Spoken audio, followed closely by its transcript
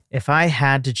If I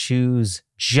had to choose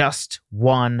just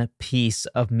one piece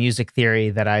of music theory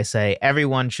that I say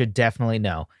everyone should definitely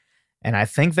know, and I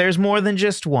think there's more than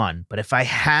just one, but if I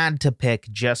had to pick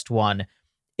just one,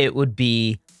 it would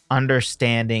be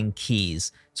understanding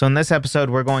keys. So in this episode,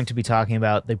 we're going to be talking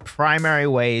about the primary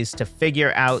ways to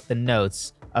figure out the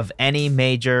notes of any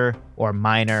major or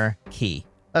minor key.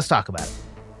 Let's talk about it.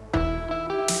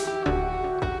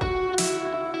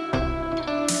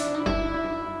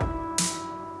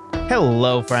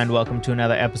 Hello, friend. Welcome to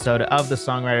another episode of the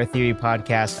Songwriter Theory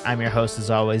Podcast. I'm your host, as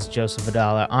always, Joseph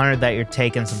Vidala. Honored that you're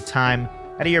taking some time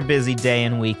out of your busy day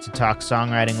and week to talk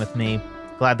songwriting with me.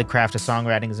 Glad the craft of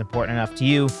songwriting is important enough to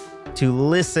you to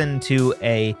listen to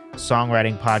a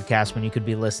songwriting podcast when you could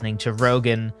be listening to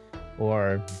Rogan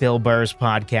or Bill Burr's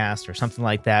podcast or something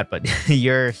like that. But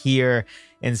you're here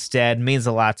instead. Means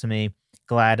a lot to me.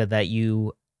 Glad that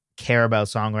you care about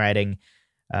songwriting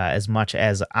as much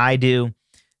as I do.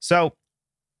 So,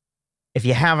 if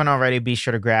you haven't already, be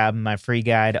sure to grab my free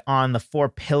guide on the 4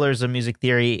 pillars of music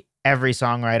theory every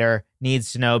songwriter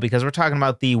needs to know, because we're talking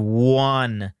about the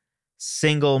one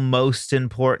single most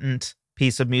important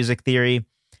piece of music theory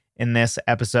in this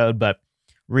episode. But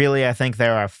really, I think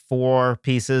there are 4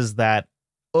 pieces that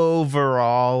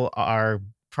overall are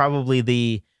probably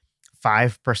the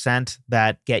 5%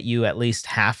 that get you at least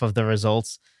half of the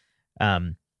results.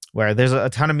 Where there's a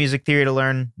ton of music theory to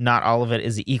learn. Not all of it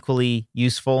is equally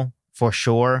useful, for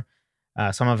sure.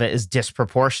 Some of it is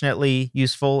disproportionately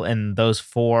useful, and those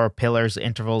 4 pillars,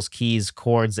 intervals, keys,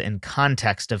 chords, and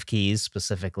context of keys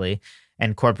specifically,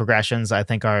 and chord progressions, I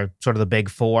think are sort of the big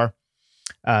 4.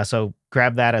 So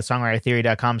grab that at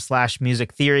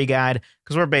songwritertheory.com/music theory guide,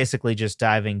 because we're basically just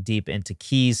diving deep into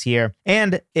keys here.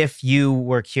 And if you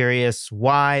were curious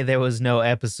why there was no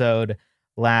episode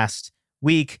last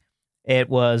week, it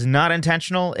was not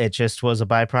intentional. It just was a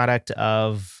byproduct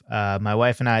of my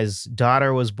wife and I's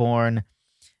daughter was born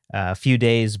a few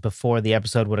days before the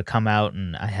episode would have come out,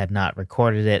 and I had not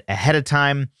recorded it ahead of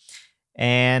time.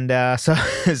 And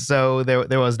so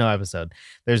there was no episode.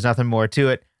 There's nothing more to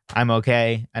it. I'm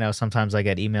okay. I know sometimes I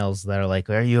get emails that are like,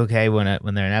 "Are you okay?" when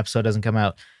an episode doesn't come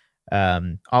out.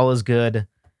 All is good.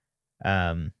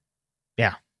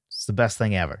 Yeah, it's the best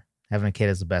thing ever. Having a kid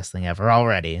is the best thing ever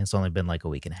already. It's only been like a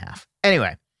week and a half.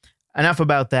 Anyway, enough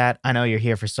about that. I know you're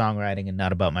here for songwriting and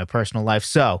not about my personal life.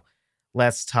 So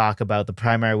let's talk about the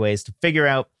primary ways to figure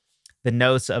out the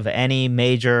notes of any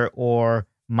major or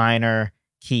minor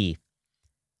key.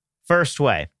 First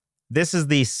way. This is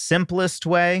the simplest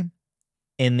way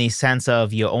in the sense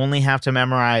of you only have to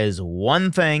memorize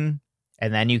one thing,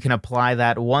 and then you can apply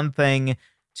that one thing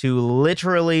to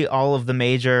literally all of the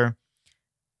major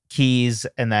keys,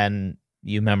 and then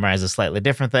you memorize a slightly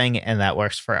different thing, and that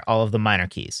works for all of the minor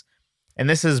keys. And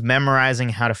this is memorizing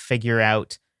how to figure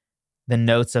out the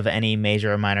notes of any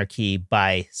major or minor key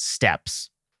by steps.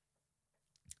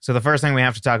 So the first thing we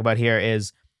have to talk about here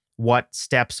is what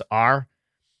steps are.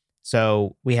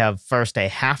 So we have first a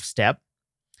half step,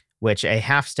 which a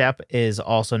half step is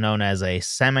also known as a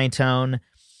semitone,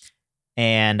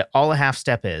 and all a half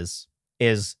step is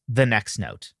the next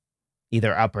note,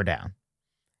 either up or down.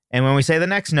 And when we say the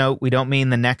next note, we don't mean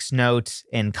the next note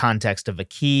in context of a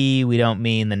key. We don't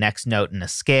mean the next note in a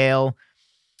scale.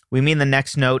 We mean the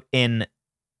next note in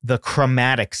the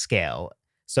chromatic scale.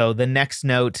 So the next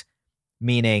note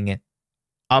meaning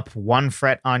up 1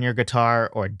 fret on your guitar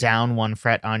or down 1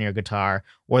 fret on your guitar,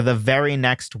 or the very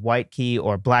next white key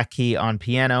or black key on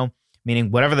piano,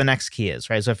 meaning whatever the next key is,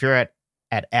 right? So if you're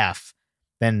at F,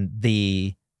 then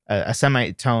a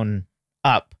semitone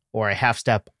up or a half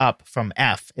step up from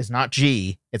F is not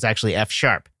G, it's actually F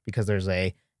sharp, because there's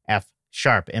a F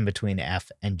sharp in between F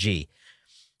and G.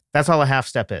 That's all a half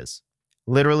step is.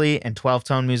 Literally, in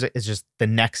 12-tone music, is just the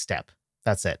next step.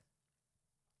 That's it.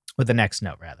 With the next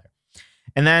note, rather.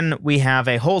 And then we have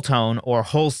a whole tone or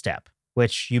whole step,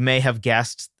 which you may have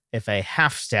guessed, if a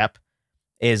half step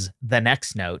is the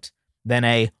next note, then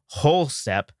a whole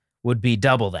step would be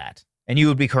double that. And you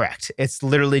would be correct. It's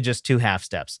literally just 2 half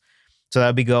steps. So that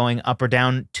would be going up or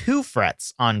down 2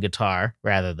 frets on guitar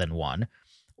rather than 1.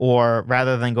 Or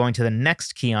rather than going to the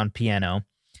next key on piano,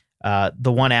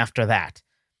 the one after that.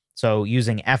 So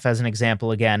using F as an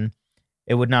example again,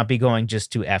 it would not be going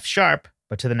just to F sharp,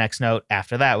 but to the next note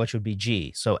after that, which would be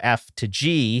G. So F to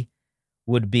G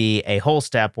would be a whole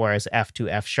step, whereas F to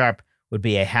F sharp would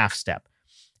be a half step.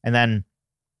 And then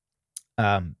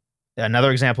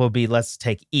another example would be, let's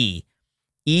take E.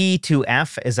 E to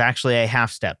F is actually a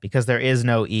half step because there is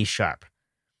no E sharp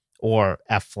or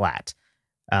F flat.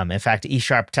 In fact, E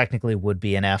sharp technically would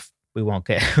be an F. We won't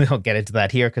get into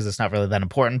that here because it's not really that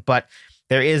important, but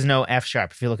there is no F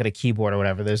sharp. If you look at a keyboard or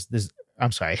whatever, there's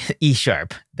I'm sorry, E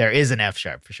sharp. There is an F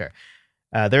sharp for sure.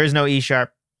 There is no E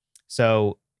sharp.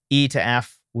 So E to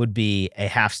F would be a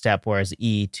half step, whereas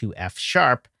E to F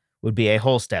sharp would be a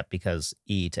whole step, because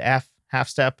E to F, half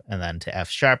step, and then to F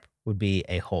sharp would be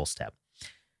a whole step.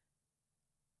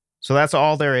 So that's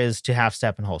all there is to half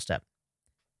step and whole step.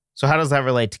 So how does that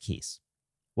relate to keys?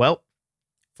 Well,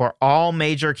 for all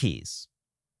major keys,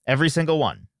 every single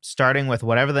one, starting with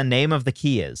whatever the name of the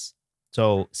key is,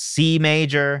 so C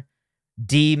major,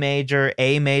 D major,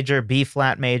 A major, B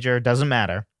flat major, doesn't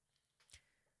matter.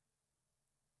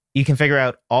 You can figure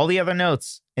out all the other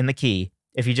notes in the key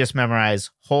if you just memorize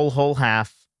whole, whole,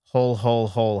 half, whole, whole,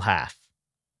 whole, half.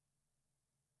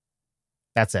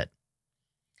 That's it.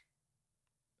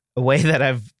 A way that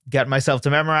I've got myself to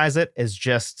memorize it is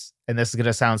just, and this is going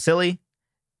to sound silly,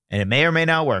 and it may or may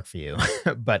not work for you,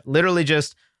 but literally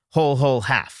just whole, whole,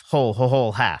 half, whole, whole,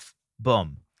 whole, half.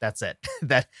 Boom. That's it.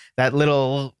 that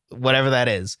little, whatever that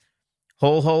is.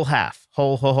 Whole, whole, half,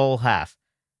 whole, whole, whole, half.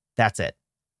 That's it.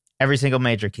 Every single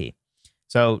major key.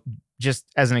 So just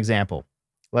as an example,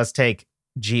 let's take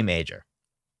G major.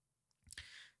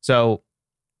 So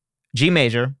G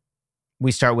major,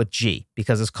 we start with G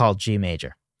because it's called G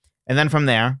major. And then from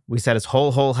there, we said it's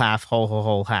whole, whole, half, whole, whole,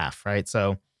 whole, half, right?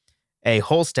 So a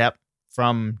whole step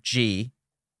from G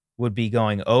would be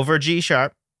going over G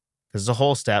sharp, because it's a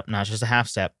whole step, not just a half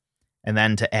step, and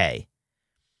then to A.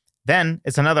 Then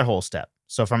it's another whole step.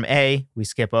 So from A, we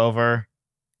skip over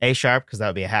A sharp, because that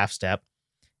would be a half step,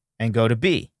 and go to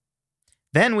B.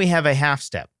 Then we have a half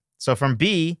step. So from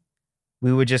B,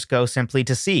 we would just go simply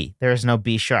to C. There is no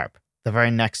B sharp. The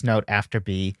very next note after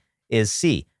B is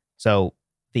C. So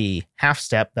the half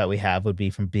step that we have would be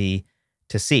from B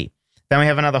to C. Then we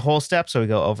have another whole step, so we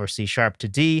go over C sharp to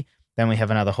D. Then we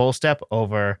have another whole step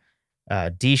over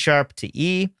D sharp to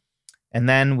E. And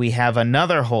then we have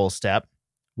another whole step,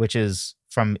 which is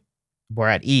we're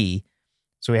at E.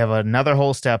 So we have another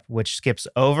whole step, which skips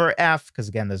over F, because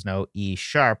again, there's no E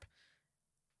sharp,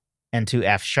 and to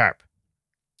F sharp.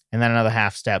 And then another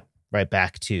half step right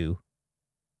back to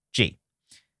G.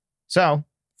 So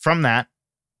from that,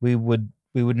 we would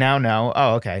now know,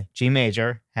 oh, okay, G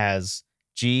major has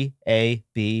G, A,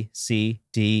 B, C,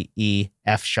 D, E,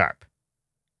 F sharp,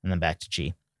 and then back to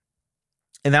G.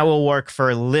 And that will work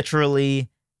for literally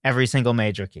every single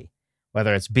major key,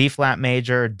 whether it's B flat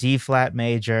major, D flat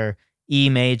major, E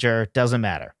major, doesn't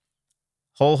matter.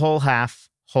 Whole, whole, half,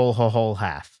 whole, whole, whole,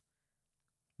 half.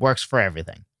 Works for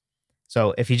everything.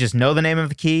 So if you just know the name of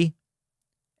the key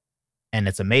and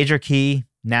it's a major key,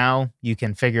 now you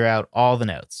can figure out all the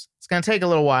notes. It's going to take a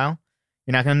little while.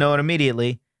 You're not going to know it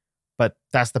immediately, but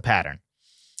that's the pattern.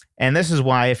 And this is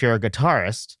why, if you're a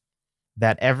guitarist,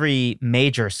 that every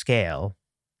major scale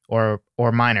or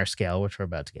minor scale, which we're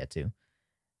about to get to,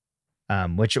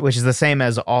 which is the same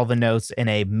as all the notes in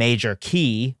a major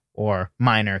key or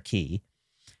minor key,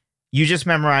 you just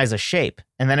memorize a shape.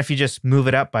 And then if you just move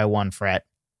it up by one fret,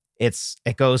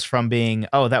 it goes from being,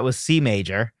 oh, that was C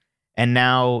major. And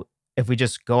now if we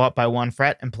just go up by one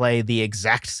fret and play the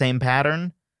exact same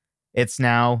pattern, it's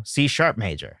now C sharp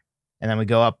major. And then we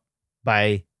go up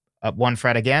by one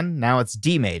fret again. Now it's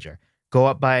D major. Go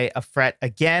up by a fret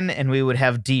again, and we would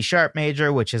have D sharp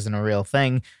major, which isn't a real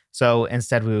thing. So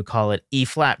instead we would call it E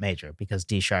flat major, because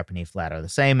D sharp and E flat are the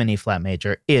same, and E flat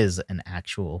major is an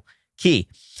actual key.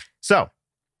 So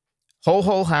whole,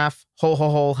 whole, half, whole,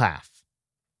 whole, whole, half.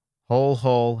 Whole,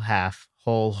 whole, half,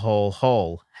 whole, whole,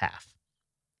 whole, half.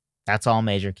 That's all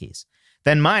major keys.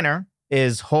 Then minor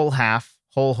is whole, half,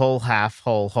 whole, whole, half,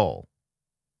 whole, whole.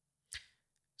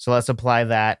 So let's apply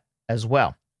that as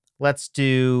well. Let's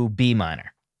do B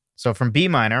minor. So from B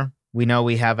minor, we know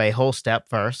we have a whole step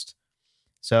first.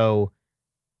 So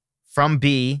from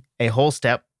B, a whole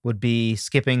step would be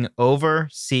skipping over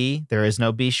C, there is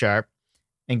no B sharp,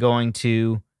 and going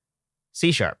to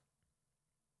C sharp.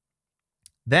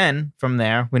 Then from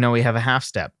there, we know we have a half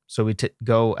step. So we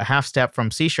go a half step from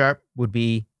C sharp would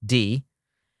be D.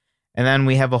 And then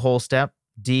we have a whole step,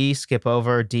 D, skip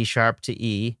over D sharp to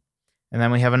E. And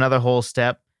then we have another whole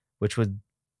step, which would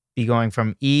be going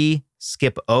from E,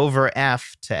 skip over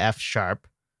F to F sharp.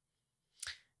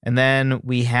 And then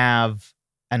we have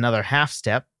another half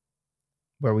step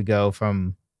where we go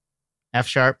from F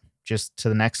sharp just to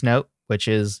the next note, which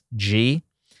is G.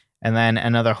 And then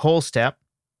another whole step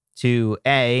to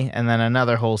A, and then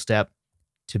another whole step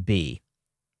to B,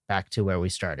 back to where we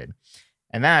started.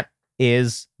 And that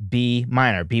is B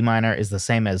minor. B minor is the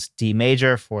same as D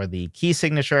major for the key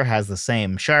signature, has the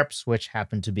same sharps, which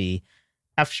happen to be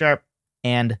F sharp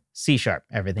and C sharp.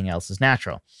 Everything else is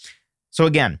natural. So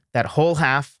again, that whole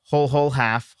half, whole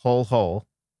half, whole,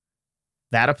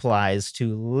 that applies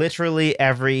to literally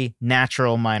every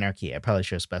natural minor key. I probably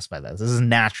should have specified that. This is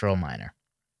natural minor.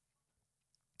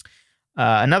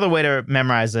 Another way to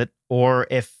memorize it, or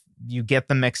if you get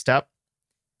them mixed up,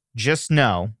 just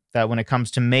know that when it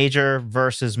comes to major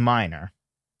versus minor,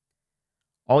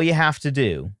 all you have to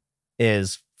do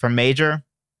is, for major,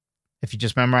 if you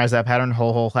just memorize that pattern,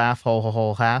 whole half,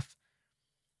 whole half,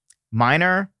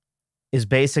 minor is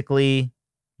basically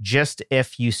just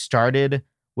if you started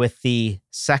with the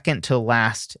second to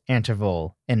last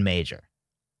interval in major.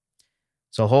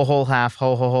 So whole half,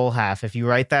 whole half, if you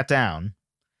write that down,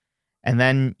 and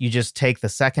then you just take the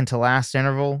second to last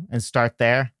interval and start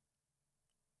there,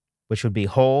 which would be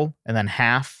whole, and then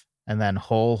half, and then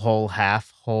whole,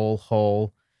 half,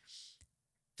 whole.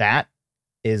 That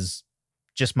is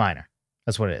just minor.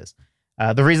 That's what it is.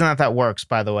 The reason that works,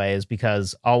 by the way, is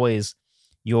because always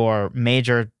your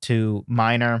major to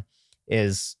minor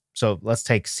is, so let's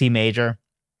take C major.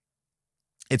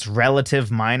 Its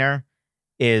relative minor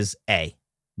is A.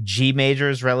 G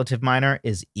major's relative minor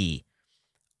is E.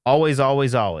 Always,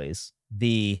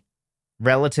 the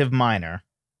relative minor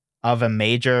of a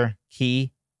major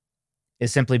key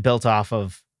is simply built off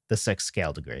of the sixth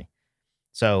scale degree.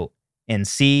 So in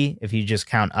C, if you just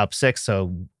count up six,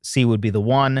 so C would be the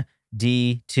 1,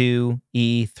 D 2,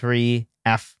 E 3,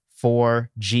 F 4,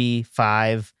 G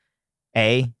 5,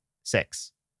 A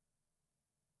 6.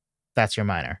 That's your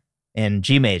minor. In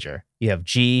G major, you have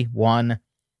G 1,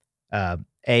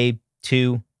 A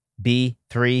 2, B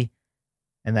 3,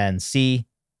 and then C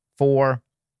 4,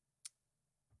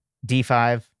 D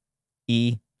 5,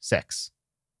 E 6.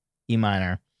 E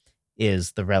minor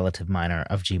is the relative minor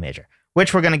of G major,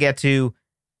 which we're going to get to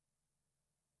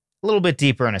a little bit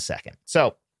deeper in a second.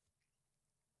 So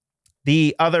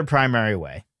the other primary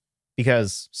way,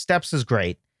 because steps is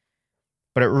great,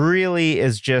 but it really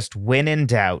is just when in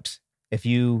doubt, if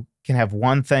you can have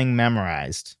one thing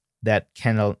memorized that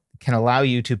can allow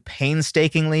you to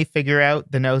painstakingly figure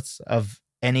out the notes of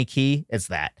any key, it's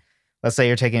that. Let's say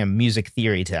you're taking a music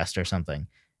theory test or something,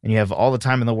 and you have all the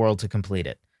time in the world to complete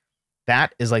it.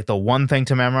 That is like the one thing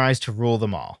to memorize to rule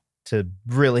them all, to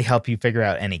really help you figure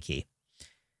out any key.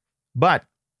 But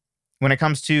when it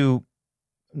comes to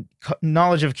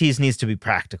knowledge of keys, needs to be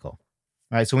practical,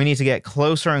 right? So we need to get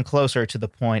closer and closer to the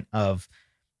point of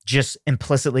just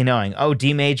implicitly knowing, oh,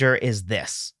 D major is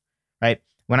this, right?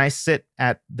 When I sit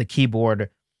at the keyboard,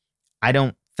 I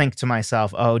don't think to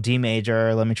myself, oh, D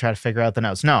major, let me try to figure out the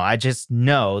notes. No, I just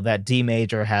know that D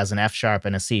major has an F sharp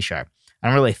and a C sharp. I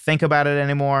don't really think about it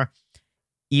anymore.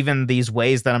 Even these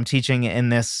ways that I'm teaching in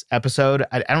this episode,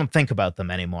 I don't think about them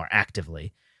anymore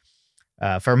actively.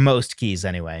 For most keys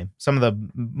anyway. Some of the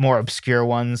more obscure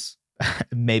ones,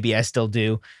 maybe I still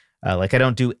do. Like I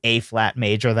don't do A flat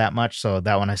major that much, so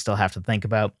that one I still have to think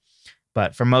about.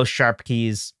 But for most sharp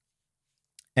keys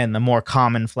and the more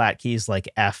common flat keys like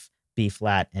F, B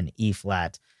flat, and E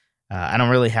flat, I don't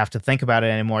really have to think about it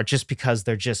anymore just because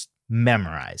they're just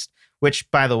memorized,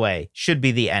 which, by the way, should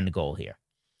be the end goal here.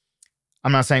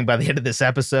 I'm not saying by the end of this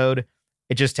episode,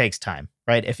 it just takes time,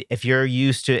 right? If you're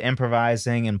used to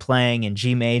improvising and playing in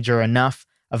G major enough,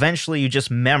 eventually you just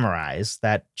memorize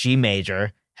that G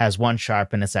major has one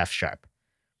sharp and it's F sharp.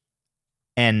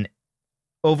 And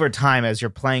over time, as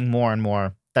you're playing more and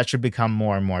more, that should become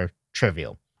more and more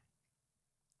trivial,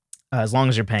 as long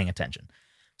as you're paying attention.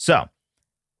 So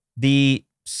the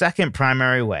second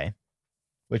primary way,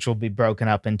 which will be broken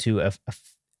up into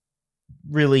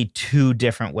really two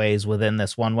different ways within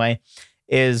this one way,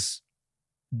 is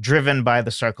driven by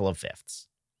the circle of fifths.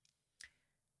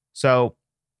 So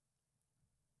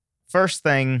first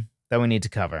thing that we need to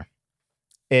cover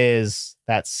is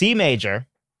that C major,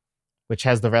 which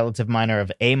has the relative minor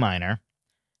of A minor,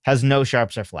 has no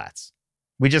sharps or flats.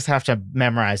 We just have to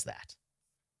memorize that.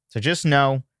 So just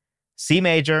know C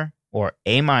major or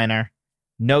A minor,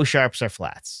 no sharps or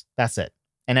flats. That's it.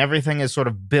 And everything is sort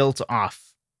of built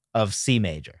off of C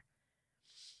major.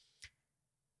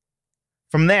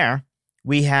 From there,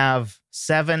 we have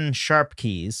 7 sharp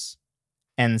keys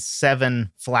and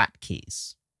 7 flat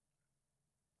keys.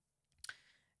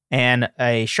 And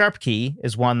a sharp key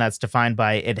is one that's defined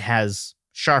by it has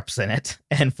sharps in it,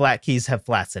 and flat keys have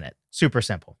flats in it. Super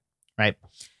simple, right?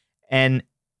 And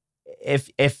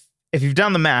if you've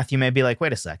done the math, you may be like,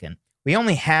 wait a second, we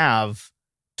only have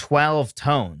 12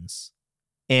 tones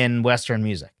in Western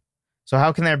music. So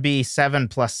how can there be 7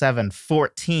 plus 7,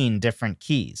 14 different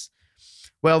keys?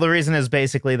 Well, the reason is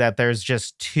basically that there's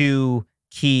just 2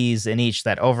 keys in each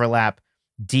that overlap,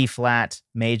 D flat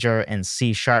major and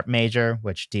C sharp major,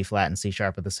 which D flat and C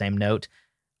sharp are the same note,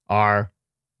 are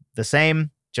the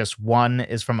same. Just one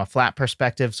is from a flat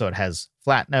perspective, so it has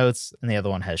flat notes, and the other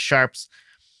one has sharps.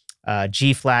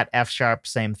 G flat, F sharp,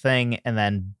 same thing, and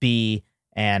then B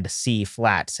and C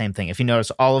flat, same thing. If you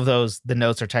notice, all of those, the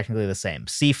notes are technically the same.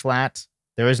 C flat,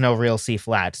 there is no real C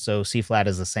flat, so C flat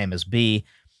is the same as B.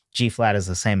 G flat is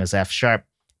the same as F sharp.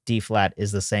 D flat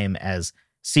is the same as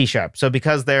C sharp. So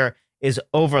because there is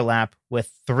overlap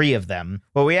with three of them,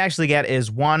 what we actually get is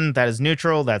one that is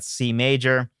neutral, that's C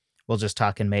major. We'll just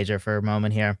talk in major for a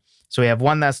moment here. So we have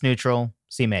one that's neutral,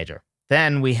 C major.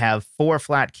 Then we have 4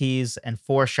 flat keys and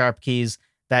 4 sharp keys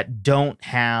that don't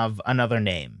have another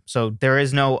name. So there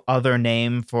is no other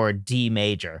name for D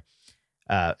major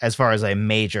as far as a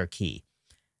major key.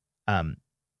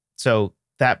 So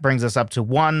that brings us up to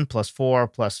 1 plus 4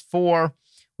 plus 4,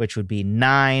 which would be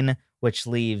 9, which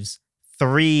leaves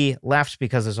 3 left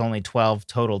because there's only 12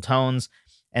 total tones.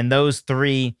 And those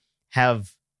 3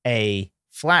 have a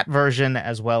flat version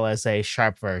as well as a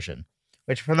sharp version,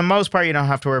 which for the most part you don't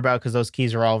have to worry about because those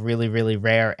keys are all really, really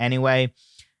rare anyway.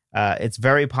 It's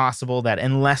very possible that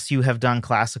unless you have done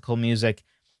classical music,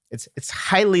 it's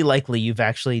highly likely you've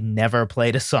actually never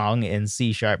played a song in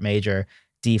C sharp major,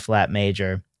 D flat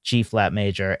major, G flat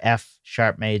major, F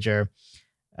sharp major,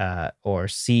 or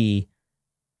C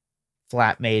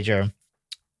flat major,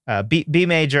 B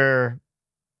major,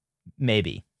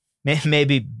 maybe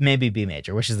B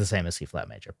major, which is the same as C flat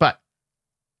major. But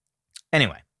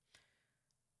anyway,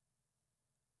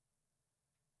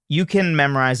 you can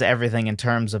memorize everything in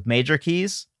terms of major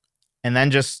keys, and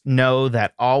then just know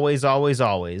that always, always,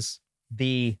 always,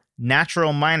 the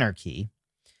natural minor key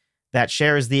that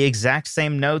shares the exact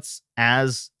same notes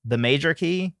as the major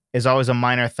key is always a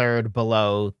minor third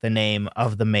below the name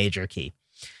of the major key.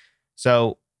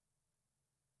 So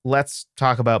let's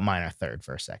talk about minor third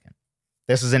for a second.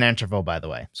 This is an interval, by the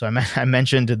way. So I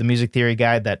mentioned to the music theory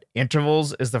guide that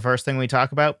intervals is the first thing we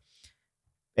talk about.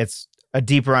 It's a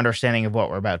deeper understanding of what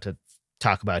we're about to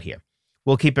talk about here.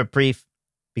 We'll keep it brief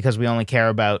because we only care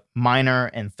about minor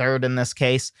and third in this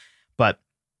case. But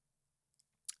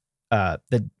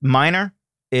the minor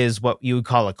is what you would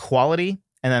call a quality,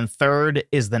 and then third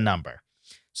is the number.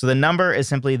 So the number is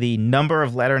simply the number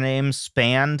of letter names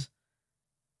spanned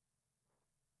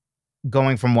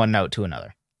going from one note to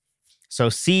another. So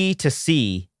C to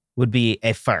C would be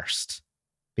a first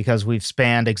because we've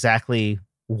spanned exactly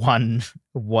one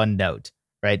note,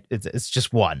 right? It's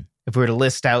just one. If we were to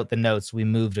list out the notes we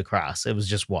moved across, it was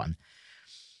just one.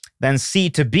 Then C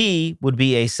to B would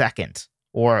be a second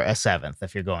or a seventh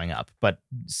if you're going up. But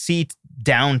C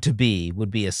down to B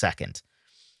would be a second.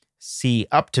 C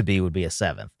up to B would be a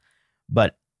seventh.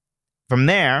 But from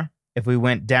there, if we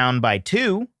went down by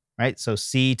 2, right? So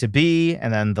C to B,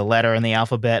 and then the letter in the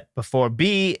alphabet before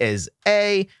B is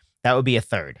A, that would be a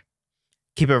third.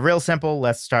 Keep it real simple.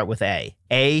 Let's start with A.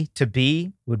 A to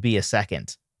B would be a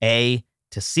second. A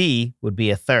to C would be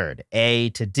a third.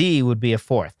 A to D would be a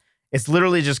fourth. It's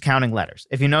literally just counting letters.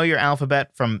 If you know your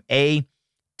alphabet from A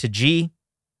to G,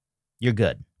 you're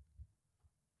good.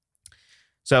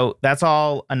 So that's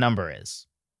all a number is.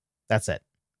 That's it.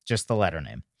 Just the letter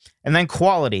name. And then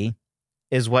quality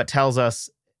is what tells us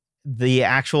the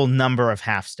actual number of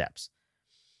half steps.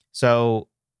 So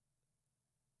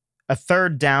a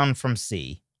third down from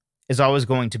C is always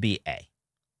going to be A.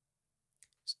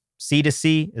 C to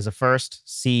C is a first.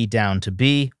 C down to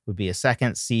B would be a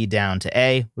second. C down to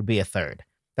A would be a third.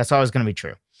 That's always going to be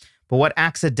true. But what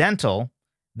accidental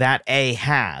that A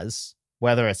has,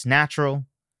 whether it's natural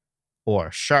or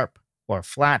sharp or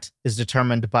flat, is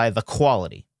determined by the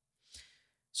quality.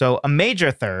 So a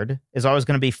major third is always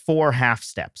going to be 4 half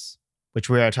steps, which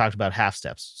we already talked about half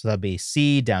steps. So that'd be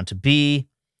C down to B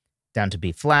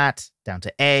flat, down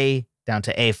to A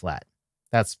flat.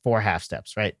 That's 4 half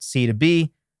steps, right? C to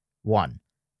B, 1.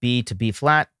 B to B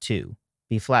flat, 2.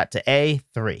 B flat to A,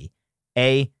 3.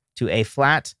 A to A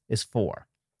flat is 4.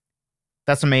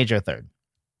 That's a major third.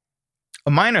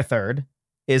 A minor third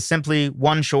is simply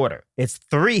one shorter. It's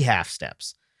 3 half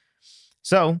steps.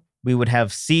 So we would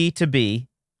have C to B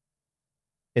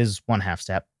is 1 half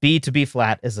step. B to B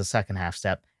flat is the second half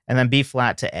step. And then B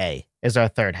flat to A is our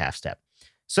third half step.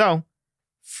 So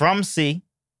from C,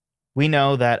 we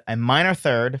know that a minor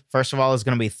third, first of all, is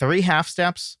going to be 3 half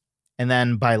steps. And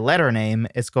then by letter name,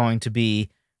 it's going to be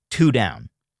 2 down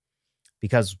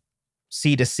because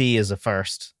C to C is a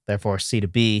first. Therefore, C to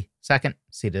B, second.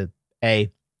 C to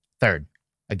A, third.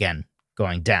 Again,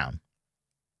 going down.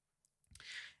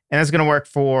 And it's going to work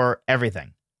for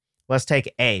everything. Let's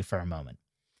take A for a moment.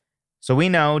 So we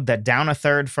know that down a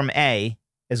third from A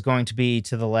is going to be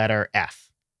to the letter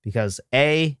F because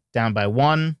A down by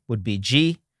 1 would be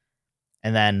G,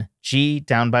 And then G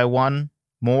down by one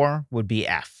more would be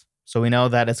F. So we know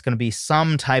that it's going to be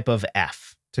some type of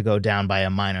F to go down by a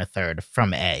minor third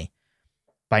from A.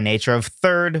 By nature of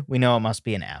third, we know it must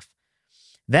be an F.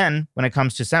 Then, when it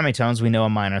comes to semitones, we know a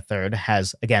minor third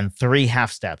has, again, 3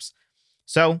 half steps.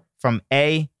 So from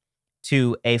A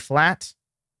to A flat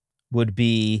would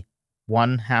be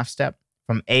 1 half step.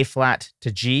 From A flat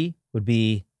to G would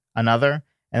be another.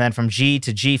 And then from G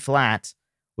to G flat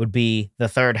would be the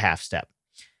 3rd half step.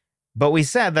 But we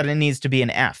said that it needs to be an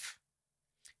F.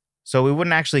 So we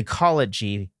wouldn't actually call it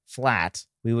G flat.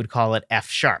 We would call it F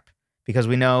sharp, because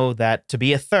we know that to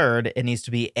be a third, it needs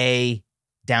to be A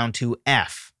down to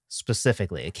F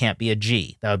specifically. It can't be a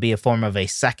G. That would be a form of a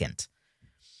second.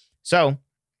 So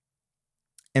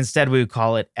instead, we would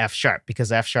call it F sharp,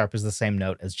 because F sharp is the same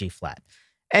note as G flat.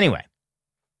 Anyway,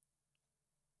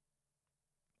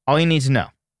 all you need to know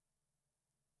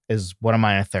is what a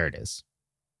minor third is.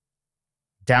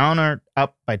 Down or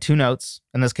up by 2 notes,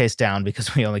 in this case down,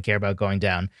 because we only care about going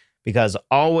down, because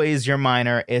always your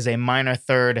minor is a minor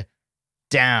third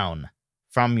down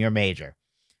from your major.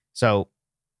 So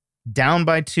down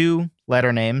by 2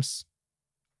 letter names,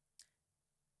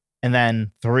 and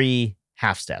then 3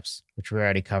 half steps, which we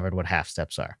already covered what half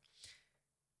steps are.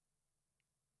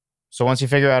 So once you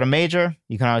figure out a major,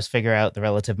 you can always figure out the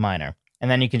relative minor. And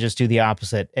then you can just do the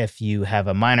opposite if you have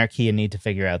a minor key and need to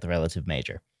figure out the relative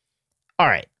major. All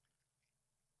right.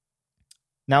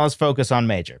 Now let's focus on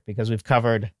major, because we've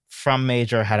covered from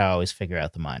major how to always figure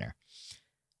out the minor.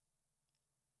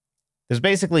 There's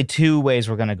basically 2 ways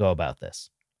we're going to go about this.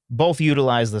 Both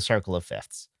utilize the circle of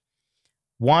fifths.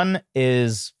 One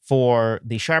is for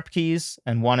the sharp keys,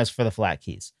 and one is for the flat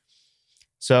keys.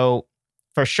 So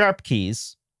for sharp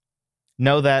keys,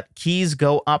 know that keys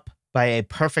go up by a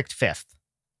perfect fifth,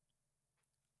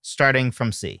 starting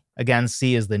from C. Again,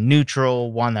 C is the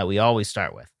neutral one that we always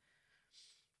start with.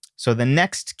 So the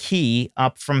next key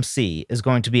up from C is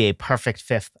going to be a perfect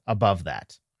fifth above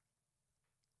that.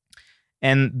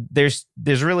 And there's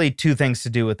really 2 things to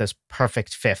do with this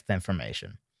perfect fifth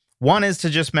information. One is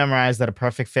to just memorize that a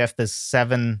perfect fifth is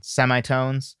 7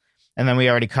 semitones. And then we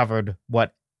already covered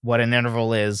what an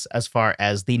interval is as far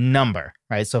as the number,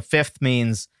 right? So fifth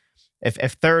means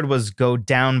if third was go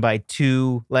down by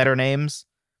 2 letter names,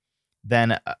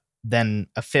 then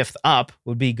a fifth up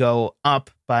would be go up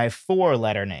by 4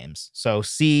 letter names. So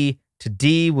C to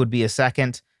D would be a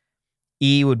second,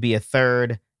 E would be a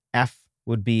third, F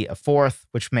would be a fourth,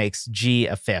 which makes G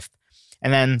a fifth,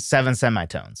 and then 7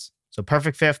 semitones. So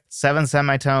perfect fifth, 7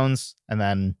 semitones, and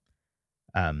then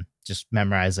just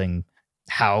memorizing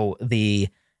how the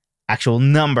actual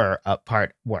number up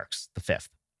part works, the fifth.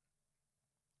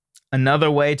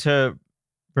 Another way to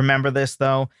remember this,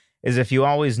 though, is if you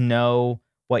always know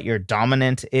what your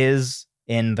dominant is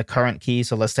in the current key.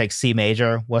 So let's take C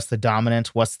major. What's the dominant?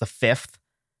 What's the fifth?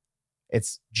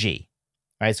 It's G,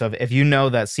 right? So if you know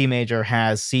that C major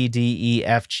has C, D, E,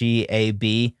 F, G, A,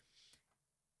 B,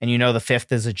 and you know the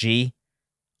fifth is a G,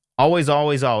 always,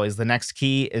 always, always, the next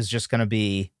key is just going to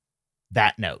be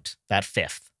that note, that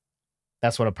fifth.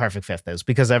 That's what a perfect fifth is,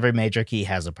 because every major key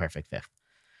has a perfect fifth.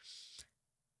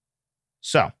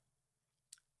 So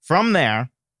from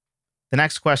there, the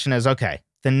next question is, okay,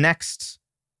 the next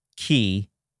key,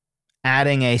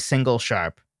 adding a single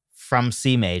sharp from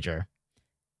C major,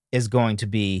 is going to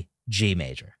be G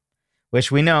major,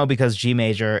 which we know because G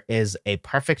major is a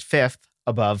perfect fifth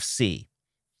above C,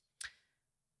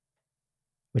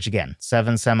 which again,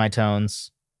 7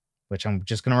 semitones, which I'm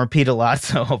just going to repeat a lot,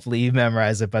 so hopefully you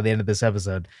memorize it by the end of this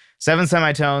episode. 7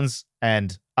 semitones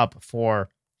and up 4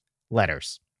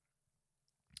 letters.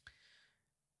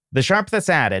 The sharp that's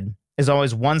added is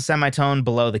always 1 semitone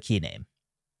below the key name.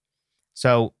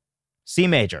 So C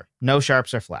major, no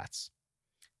sharps or flats.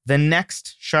 The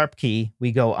next sharp key,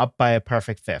 we go up by a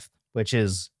perfect fifth, which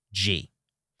is G.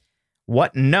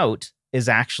 What note is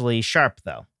actually sharp,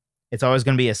 though? It's always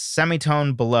going to be a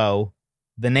semitone below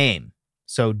the name.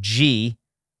 So G,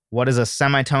 what is a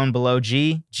semitone below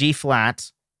G? G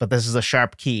flat, but this is a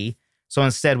sharp key. So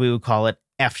instead, we would call it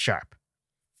F sharp.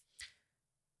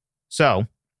 So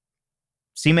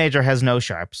C major has no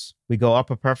sharps. We go up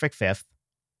a perfect fifth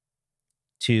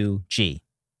to G.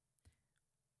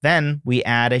 Then we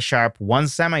add a sharp 1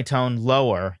 semitone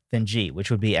lower than G, which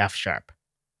would be F sharp.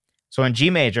 So in G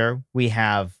major, we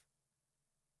have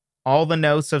all the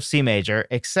notes of C major,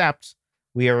 except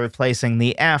we are replacing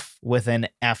the F with an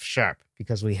F sharp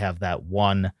because we have that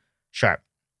 1 sharp.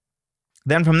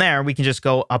 Then from there, we can just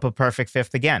go up a perfect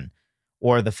fifth again,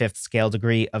 or the 5th scale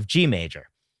degree of G major,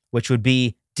 which would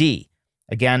be D.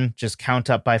 Again, just count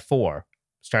up by 4,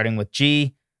 starting with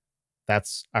G,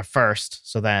 That's our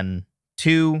first. So then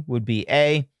 2 would be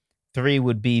A, 3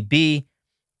 would be B,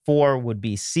 4 would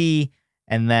be C,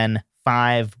 and then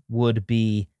 5 would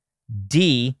be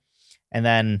D, and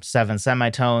then 7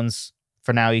 semitones.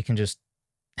 For now, you can just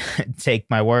take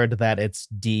my word that it's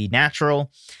D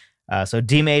natural. So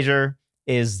D major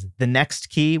is the next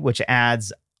key, which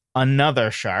adds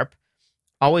another sharp.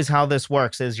 Always how this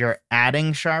works is you're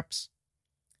adding sharps.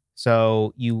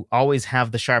 So you always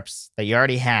have the sharps that you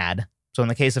already had. So in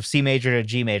the case of C major to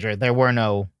G major, there were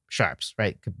no sharps,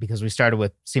 right? Because we started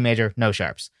with C major, no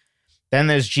sharps. Then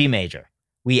there's G major.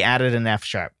 We added an F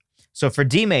sharp. So for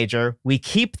D major, we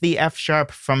keep the F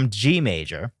sharp from G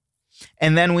major,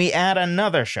 and then we add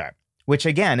another sharp, which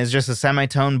again is just a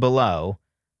semitone below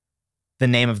the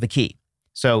name of the key.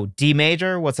 So D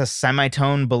major, what's a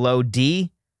semitone below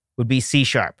D, would be C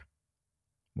sharp,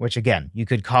 which again, you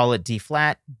could call it D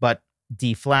flat, but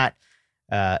D flat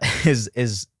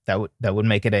is that would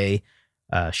make it a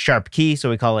sharp key, so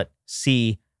we call it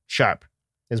C sharp.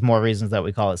 There's more reasons that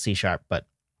we call it C sharp, but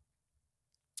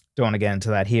don't want to get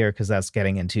into that here because that's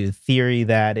getting into theory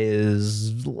that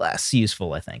is less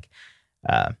useful, I think,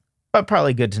 but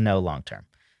probably good to know long term.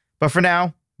 But for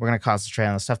now, we're going to concentrate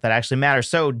on the stuff that actually matters.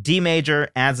 So D major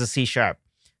adds a C sharp.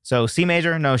 So C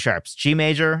major, no sharps. G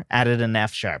major added an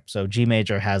F sharp. So G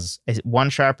major has one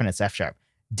sharp and it's F sharp.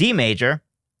 D major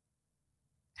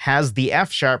has the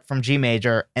F sharp from G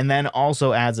major and then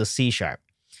also adds a C sharp.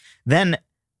 Then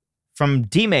from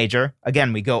D major,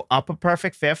 again, we go up a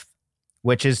perfect fifth,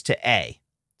 which is to A.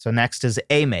 So next is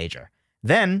A major.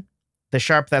 Then the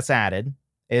sharp that's added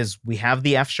is we have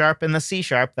the F sharp and the C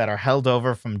sharp that are held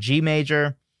over from G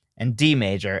major and D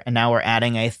major, and now we're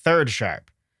adding a third sharp.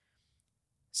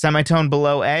 Semitone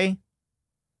below A,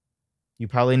 you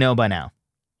probably know by now.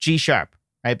 G sharp,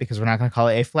 right? Because we're not going to call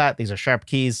it A flat. These are sharp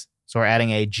keys, so we're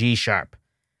adding a G sharp.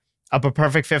 Up a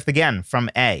perfect fifth again from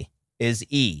A is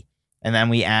E. And then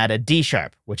we add a D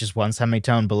sharp, which is one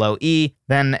semitone below E.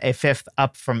 Then a fifth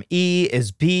up from E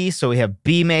is B. So we have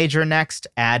B major next.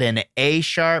 Add an A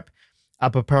sharp.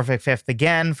 Up a perfect fifth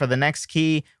again for the next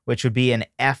key, which would be an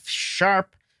F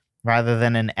sharp rather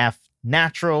than an F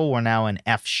natural. We're now an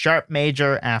F sharp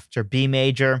major after B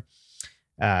major.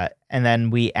 And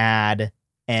then we add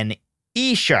an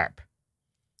E sharp,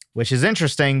 which is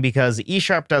interesting because E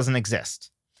sharp doesn't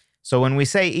exist. So when we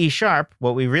say E sharp,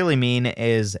 what we really mean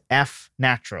is F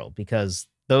natural, because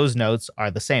those notes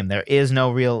are the same. There is no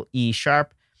real E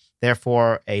sharp.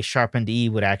 Therefore, a sharpened E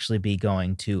would actually be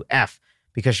going to F,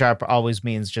 because sharp always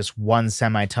means just one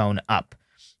semitone up.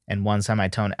 And one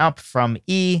semitone up from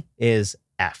E is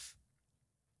F.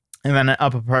 And then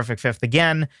up a perfect fifth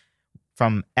again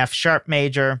from F sharp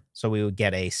major. So we would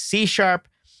get a C sharp.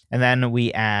 And then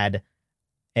we add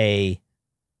a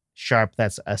sharp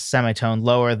that's a semitone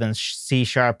lower than C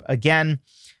sharp again,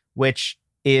 which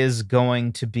is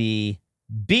going to be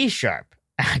B sharp,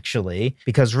 actually,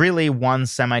 because really one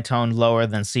semitone lower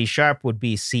than C sharp would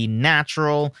be C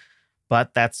natural,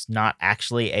 but that's not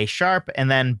actually a sharp.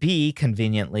 And then B,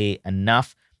 conveniently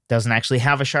enough, doesn't actually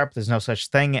have a sharp. There's no such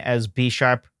thing as B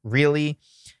sharp, really.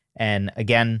 And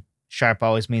again, sharp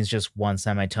always means just one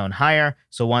semitone higher.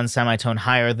 So one semitone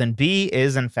higher than B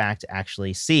is, in fact,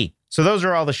 actually C. So those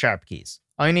are all the sharp keys.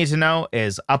 All you need to know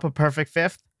is up a perfect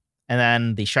fifth, and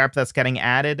then the sharp that's getting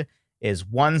added is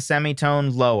one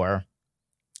semitone lower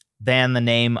than the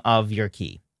name of your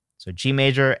key. So G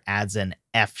major adds an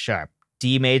F sharp.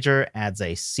 D major adds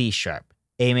a C sharp.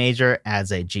 A major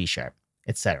adds a G sharp,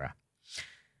 etc.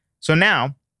 So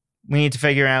now we need to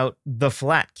figure out the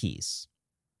flat keys.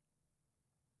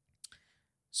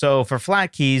 So for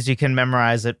flat keys, you can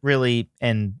memorize it really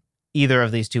in either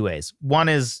of these two ways. One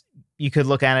is you could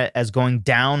look at it as going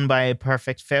down by a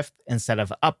perfect fifth instead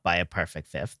of up by a perfect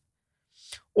fifth.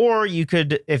 Or you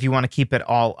could, if you want to keep it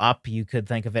all up, you could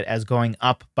think of it as going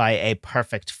up by a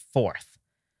perfect fourth.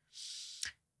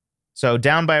 So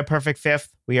down by a perfect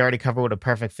fifth, we already covered what a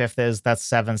perfect fifth is. That's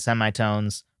 7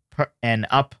 semitones. And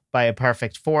up by a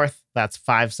perfect fourth, that's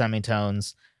 5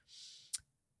 semitones.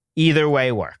 Either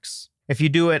way works. If you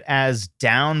do it as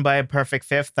down by a perfect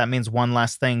fifth, that means one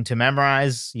less thing to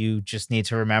memorize. You just need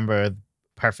to remember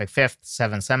perfect fifth,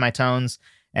 7 semitones,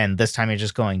 and this time you're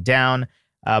just going down.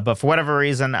 But for whatever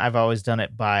reason, I've always done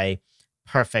it by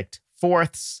perfect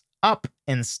fourths up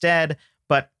instead,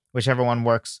 but whichever one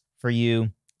works for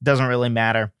you doesn't really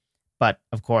matter. But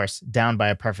of course, down by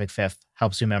a perfect fifth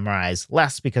helps you memorize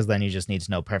less because then you just need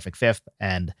to know perfect fifth.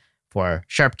 And for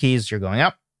sharp keys, you're going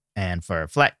up. And for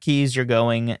flat keys, you're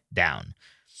going down.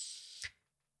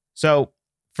 So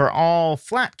for all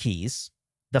flat keys,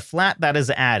 the flat that is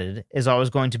added is always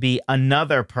going to be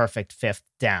another perfect fifth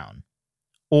down.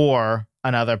 or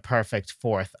another perfect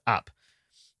fourth up.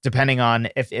 Depending on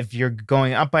if you're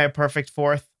going up by a perfect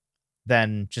fourth,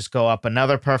 then just go up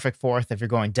another perfect fourth. If you're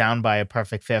going down by a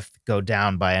perfect fifth, go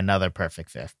down by another perfect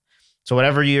fifth. So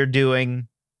whatever you're doing,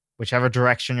 whichever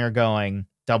direction you're going,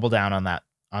 double down on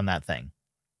that thing.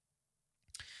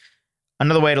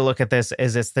 Another way to look at this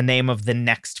is it's the name of the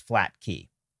next flat key.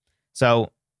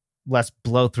 So let's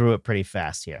blow through it pretty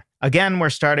fast here. Again,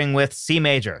 we're starting with C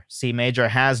major. C major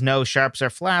has no sharps or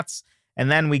flats,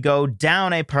 and then we go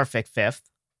down a perfect fifth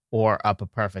or up a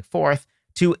perfect fourth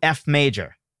to F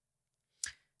major.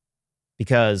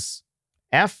 Because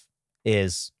F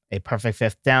is a perfect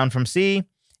fifth down from C,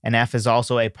 and F is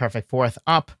also a perfect fourth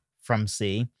up from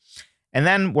C. And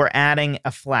then we're adding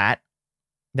a flat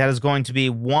that is going to be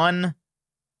one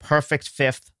perfect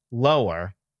fifth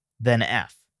lower than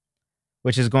F,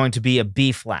 which is going to be a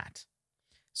B flat.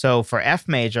 So for F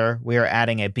major, we are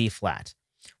adding a B flat,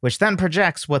 which then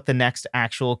projects what the next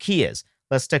actual key is.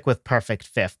 Let's stick with perfect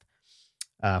fifth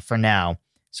for now.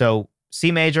 So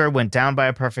C major went down by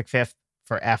a perfect fifth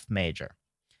for F major.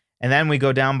 And then we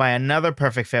go down by another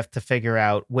perfect fifth to figure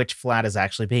out which flat is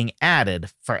actually being added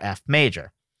for F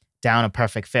major. Down a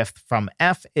perfect fifth from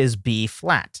F is B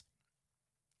flat.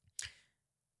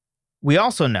 We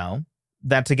also know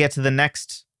that to get to the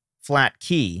next flat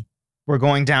key, we're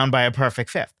going down by a perfect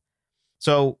fifth.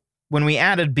 So when we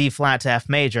added B flat to F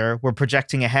major, we're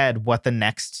projecting ahead what the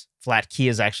next flat key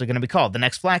is actually going to be called. The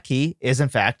next flat key is, in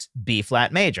fact, B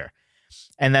flat major.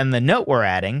 And then the note we're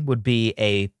adding would be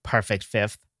a perfect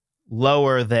fifth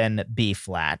lower than B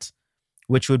flat,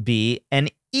 which would be an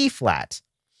E flat,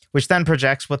 which then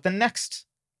projects what the next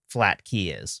flat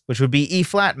key is, which would be E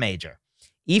flat major.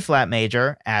 E flat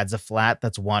major adds a flat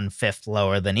that's 1/5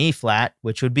 lower than E flat,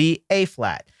 which would be A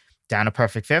flat. Down a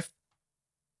perfect fifth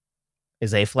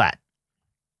is A flat.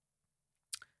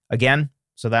 Again,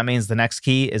 so that means the next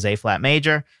key is A flat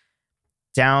major.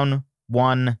 Down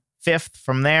 1/5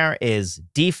 from there is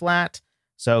D flat.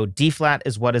 So D flat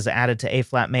is what is added to A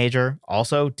flat major.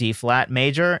 Also, D flat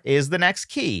major is the next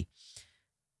key.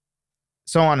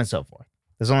 So on and so forth.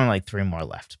 There's only like 3 more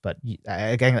left, but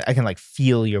I can like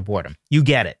feel your boredom. You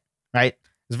get it, right?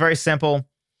 It's very simple.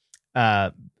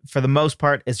 For the most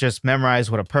part, it's just memorize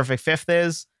what a perfect fifth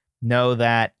is. Know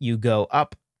that you go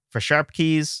up for sharp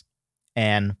keys,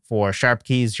 and for sharp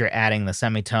keys, you're adding the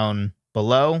semitone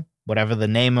below whatever the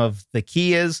name of the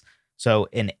key is. So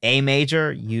in A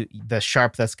major, the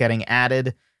sharp that's getting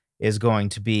added is going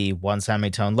to be 1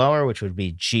 semitone lower, which would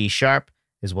be G sharp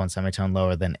is 1 semitone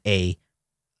lower than A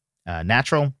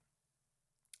natural.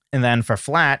 And then for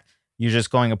flat, you're just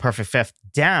going a perfect fifth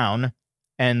down,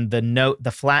 and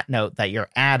the flat note that you're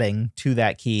adding to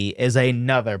that key is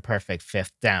another perfect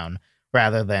fifth down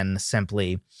rather than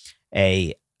simply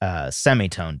a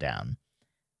semitone down.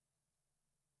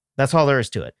 That's all there is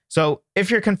to it. So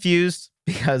if you're confused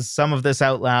because some of this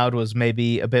out loud was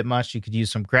maybe a bit much, you could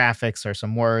use some graphics or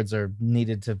some words, or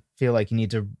needed to feel like you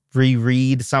need to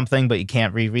reread something, but you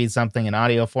can't reread something in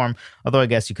audio form. Although I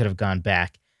guess you could have gone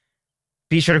back.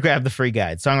 Be sure to grab the free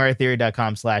guide,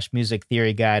 songwritertheory.com/music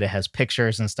theory guide. It has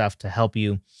pictures and stuff to help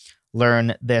you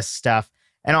learn this stuff.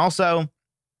 And also,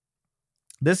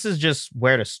 this is just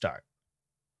where to start.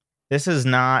 This is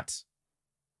not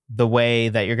the way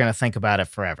that you're going to think about it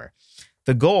forever.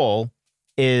 The goal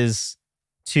is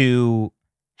to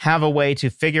have a way to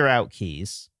figure out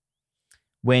keys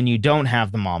when you don't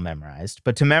have them all memorized,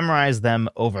 but to memorize them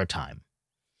over time.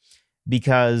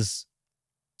 Because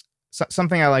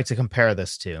something I like to compare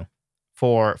this to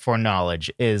for knowledge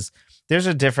is there's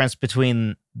a difference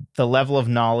between the level of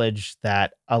knowledge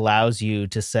that allows you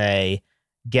to say,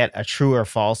 get a true or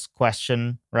false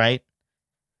question right,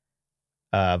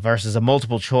 versus a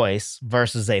multiple choice,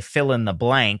 versus a fill in the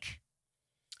blank,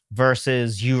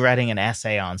 versus you writing an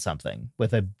essay on something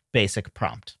with a basic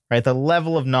prompt, right? The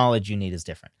level of knowledge you need is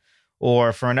different.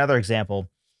 Or for another example,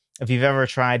 if you've ever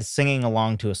tried singing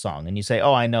along to a song and you say,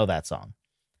 oh, I know that song.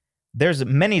 There's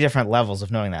many different levels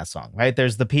of knowing that song, right?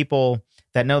 There's the people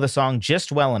that know the song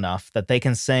just well enough that they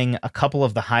can sing a couple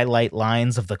of the highlight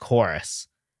lines of the chorus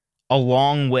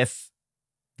along with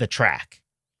the track.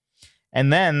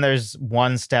 And then there's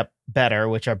one step better,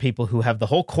 which are people who have the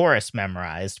whole chorus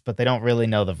memorized, but they don't really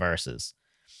know the verses.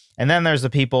 And then there's the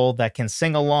people that can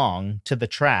sing along to the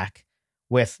track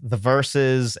with the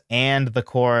verses and the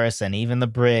chorus and even the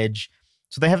bridge.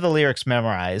 So they have the lyrics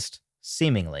memorized,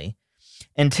 seemingly,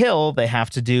 until they have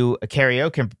to do a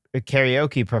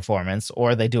karaoke performance,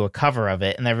 or they do a cover of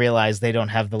it and they realize they don't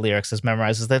have the lyrics as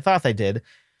memorized as they thought they did,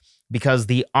 because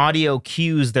the audio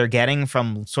cues they're getting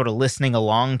from sort of listening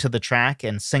along to the track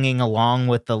and singing along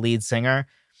with the lead singer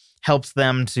helps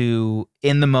them to,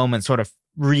 in the moment, sort of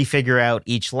refigure out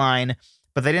each line,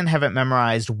 but they didn't have it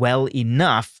memorized well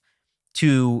enough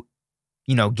to,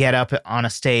 get up on a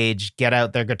stage, get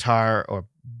out their guitar or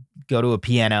go to a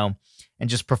piano and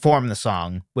just perform the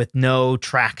song with no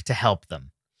track to help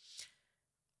them.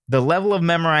 The level of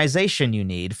memorization you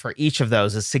need for each of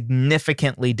those is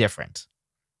significantly different.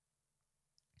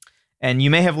 And you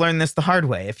may have learned this the hard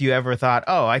way if you ever thought,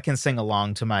 oh, I can sing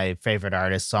along to my favorite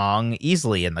artist's song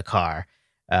easily in the car.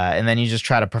 And then you just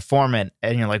try to perform it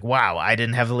and you're like, wow, I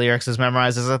didn't have the lyrics as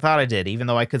memorized as I thought I did, even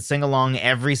though I could sing along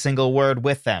every single word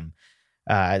with them.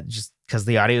 Just because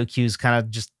the audio cues kind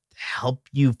of just help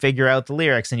you figure out the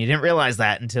lyrics, and you didn't realize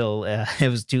that until it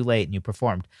was too late and you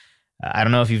performed. I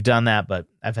don't know if you've done that, but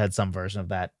I've had some version of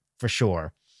that for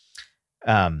sure.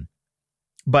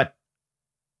 But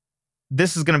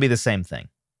this is going to be the same thing.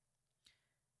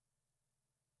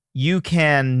 You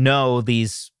can know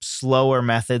these slower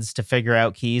methods to figure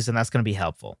out keys, and that's going to be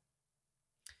helpful.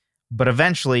 But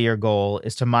eventually your goal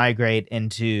is to migrate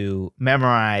into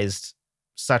memorized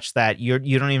such that you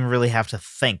don't even really have to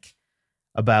think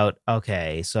about,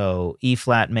 okay, so E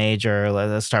flat major,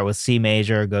 let's start with C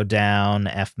major, go down,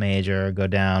 F major, go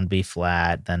down, B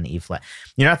flat, then E flat.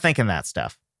 You're not thinking that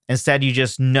stuff. Instead, you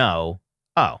just know,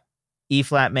 oh, E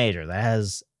flat major, that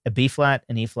has a B flat,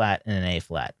 an E flat, and an A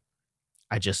flat.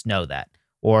 I just know that.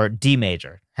 Or D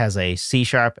major has a C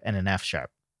sharp and an F sharp.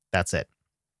 That's it.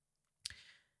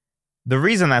 The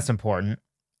reason that's important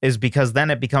is because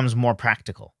then it becomes more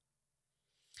practical.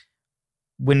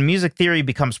 When music theory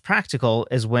becomes practical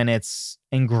is when it's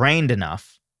ingrained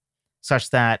enough such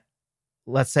that,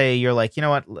 let's say you're like, you know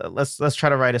what, let's try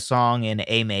to write a song in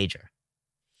A major.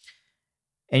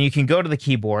 And you can go to the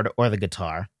keyboard or the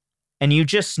guitar and you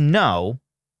just know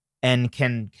and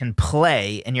can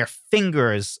play, and your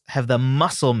fingers have the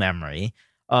muscle memory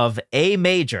of A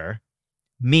major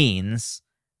means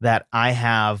that I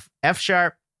have F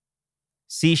sharp,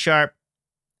 C sharp,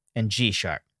 and G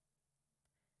sharp.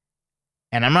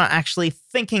 And I'm not actually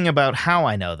thinking about how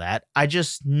I know that. I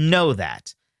just know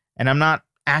that. And I'm not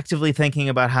actively thinking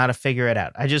about how to figure it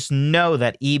out. I just know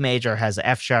that E major has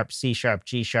F sharp, C sharp,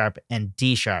 G sharp, and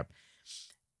D sharp.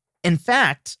 In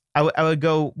fact, I would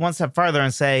go one step farther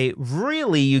and say,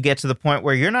 really, you get to the point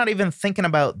where you're not even thinking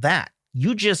about that.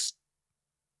 You just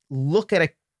look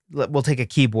at we'll take a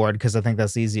keyboard because I think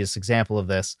that's the easiest example of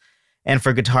this. And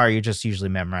for guitar, you're just usually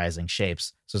memorizing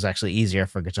shapes. So it's actually easier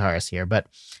for guitarists here. But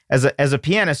as a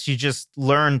pianist, you just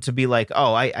learn to be like,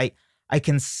 oh, I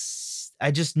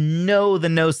just know the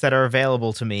notes that are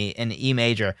available to me in E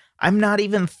major. I'm not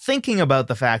even thinking about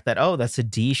the fact that, oh, that's a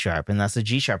D sharp and that's a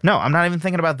G sharp. No, I'm not even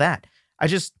thinking about that. I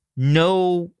just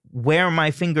know where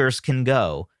my fingers can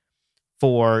go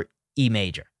for E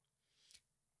major.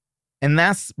 And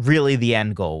that's really the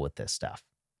end goal with this stuff,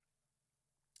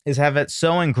 is have it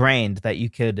so ingrained that you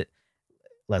could,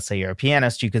 let's say you're a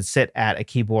pianist, you could sit at a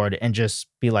keyboard and just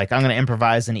be like, I'm going to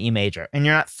improvise in E major. And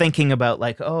you're not thinking about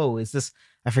like, oh, is this,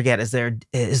 I forget, is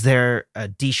there a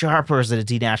D sharp or is it a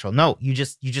D natural? No, you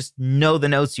just know the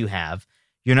notes you have.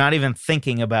 You're not even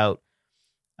thinking about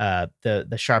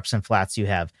the sharps and flats you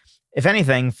have. If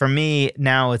anything, for me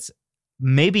now, it's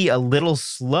maybe a little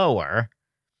slower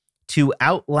to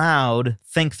out loud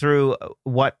think through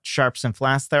what sharps and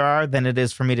flats there are than it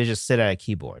is for me to just sit at a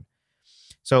keyboard.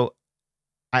 So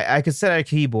I could sit at a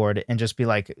keyboard and just be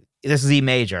like, this is E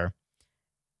major,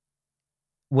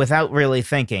 without really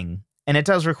thinking. And it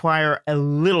does require a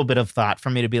little bit of thought for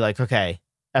me to be like, okay,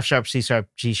 F sharp, C sharp,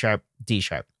 G sharp, D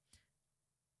sharp.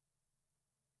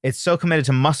 It's so committed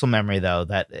to muscle memory, though,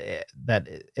 that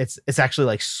it's actually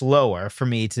like slower for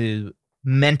me to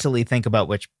mentally think about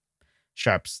which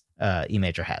sharps E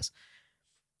major has.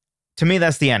 To me,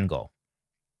 that's the end goal,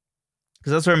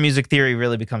 because that's where music theory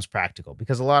really becomes practical.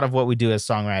 Because a lot of what we do as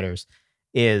songwriters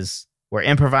is we're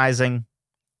improvising,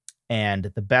 and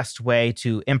the best way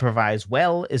to improvise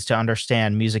well is to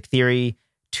understand music theory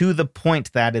to the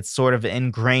point that it's sort of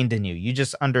ingrained in you. You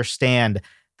just understand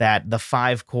that the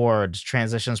 5 chords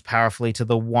transitions powerfully to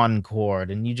the 1 chord.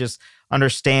 And you just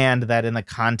understand that in the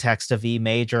context of E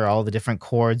major, all the different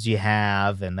chords you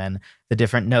have, and then the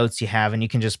different notes you have, and you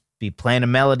can just be playing a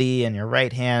melody in your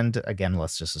right hand, again,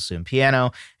 let's just assume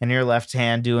piano, and your left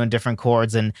hand doing different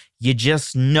chords, and you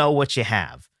just know what you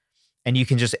have. And you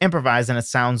can just improvise and it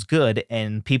sounds good,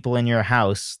 and people in your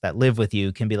house that live with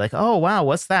you can be like, oh, wow,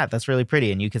 what's that? That's really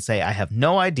pretty. And you could say, I have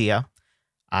no idea.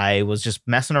 I was just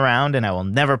messing around and I will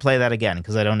never play that again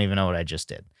because I don't even know what I just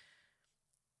did.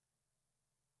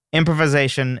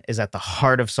 Improvisation is at the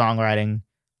heart of songwriting.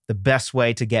 The best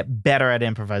way to get better at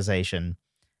improvisation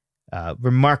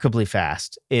remarkably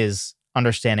fast is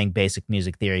understanding basic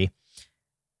music theory,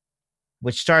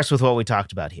 which starts with what we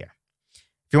talked about here.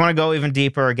 If you want to go even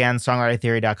deeper, again,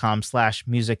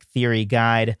 songwritertheory.com/music theory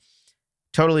guide.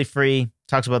 Totally free.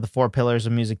 Talks about the 4 pillars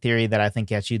of music theory that I think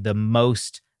get you the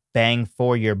most bang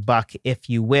for your buck, if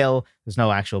you will. There's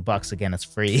no actual bucks. Again, it's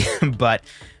free. But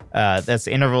that's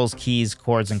intervals, keys,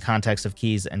 chords, and context of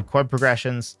keys and chord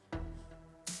progressions.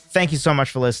 Thank you so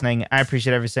much for listening. I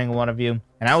appreciate every single one of you,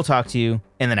 and I will talk to you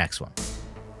in the next one.